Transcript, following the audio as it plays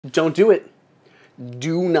Don't do it.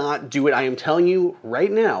 Do not do it. I am telling you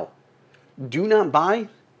right now, do not buy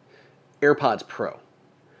AirPods Pro.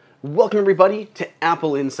 Welcome everybody to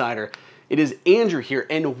Apple Insider. It is Andrew here,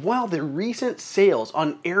 and while the recent sales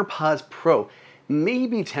on AirPods Pro may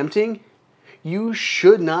be tempting, you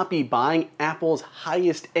should not be buying Apple's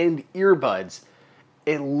highest end earbuds,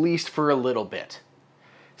 at least for a little bit.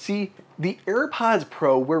 See, the AirPods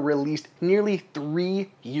Pro were released nearly 3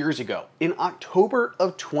 years ago, in October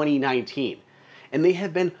of 2019, and they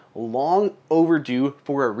have been long overdue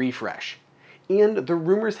for a refresh. And the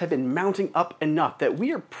rumors have been mounting up enough that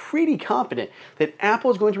we are pretty confident that Apple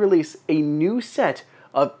is going to release a new set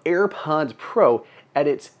of AirPods Pro at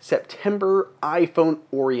its September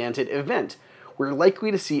iPhone-oriented event. We're likely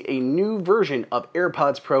to see a new version of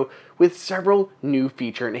AirPods Pro with several new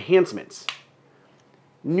feature enhancements.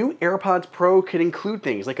 New AirPods Pro could include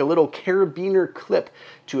things like a little carabiner clip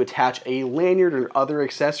to attach a lanyard or other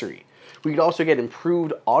accessory. We could also get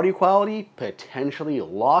improved audio quality, potentially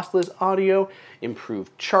lossless audio,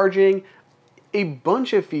 improved charging, a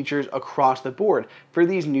bunch of features across the board for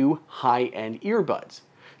these new high-end earbuds.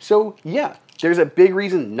 So yeah, there's a big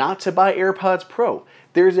reason not to buy AirPods Pro.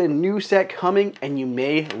 There's a new set coming and you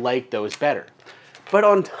may like those better. But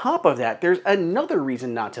on top of that, there's another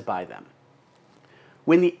reason not to buy them.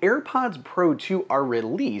 When the AirPods Pro 2 are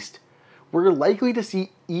released, we're likely to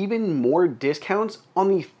see even more discounts on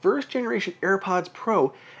the first generation AirPods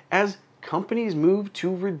Pro as companies move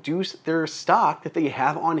to reduce their stock that they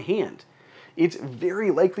have on hand. It's very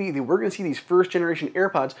likely that we're going to see these first generation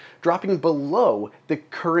AirPods dropping below the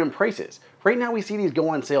current prices. Right now we see these go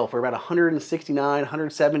on sale for about $169,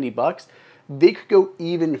 $170. They could go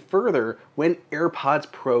even further when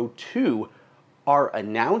AirPods Pro 2 are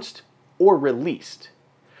announced or released.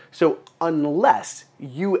 So unless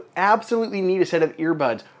you absolutely need a set of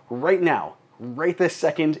earbuds right now, right this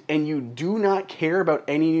second, and you do not care about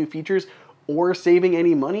any new features or saving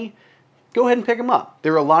any money, go ahead and pick them up.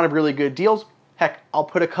 There are a lot of really good deals. Heck, I'll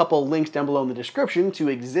put a couple links down below in the description to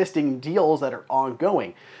existing deals that are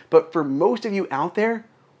ongoing. But for most of you out there,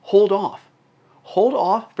 hold off. Hold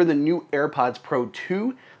off for the new AirPods Pro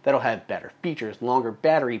 2 that'll have better features, longer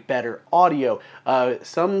battery, better audio,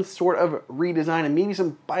 some sort of redesign, and maybe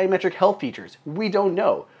some biometric health features. We don't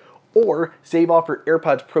know. Or save off for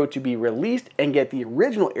AirPods Pro to be released and get the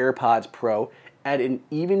original AirPods Pro at an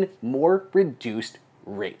even more reduced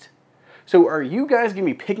rate. So are you guys going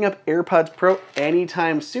to be picking up AirPods Pro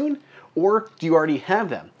anytime soon, or do you already have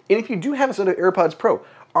them? And if you do have a set of AirPods Pro,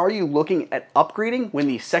 are you looking at upgrading when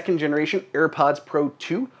the second generation AirPods Pro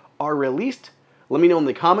 2 are released? Let me know in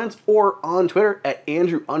the comments or on Twitter at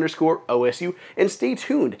Andrew_OSU, and stay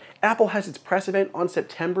tuned. Apple has its press event on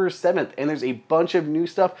September 7th, and there's a bunch of new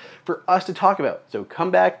stuff for us to talk about. So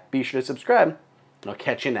come back, be sure to subscribe, and I'll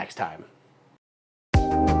catch you next time.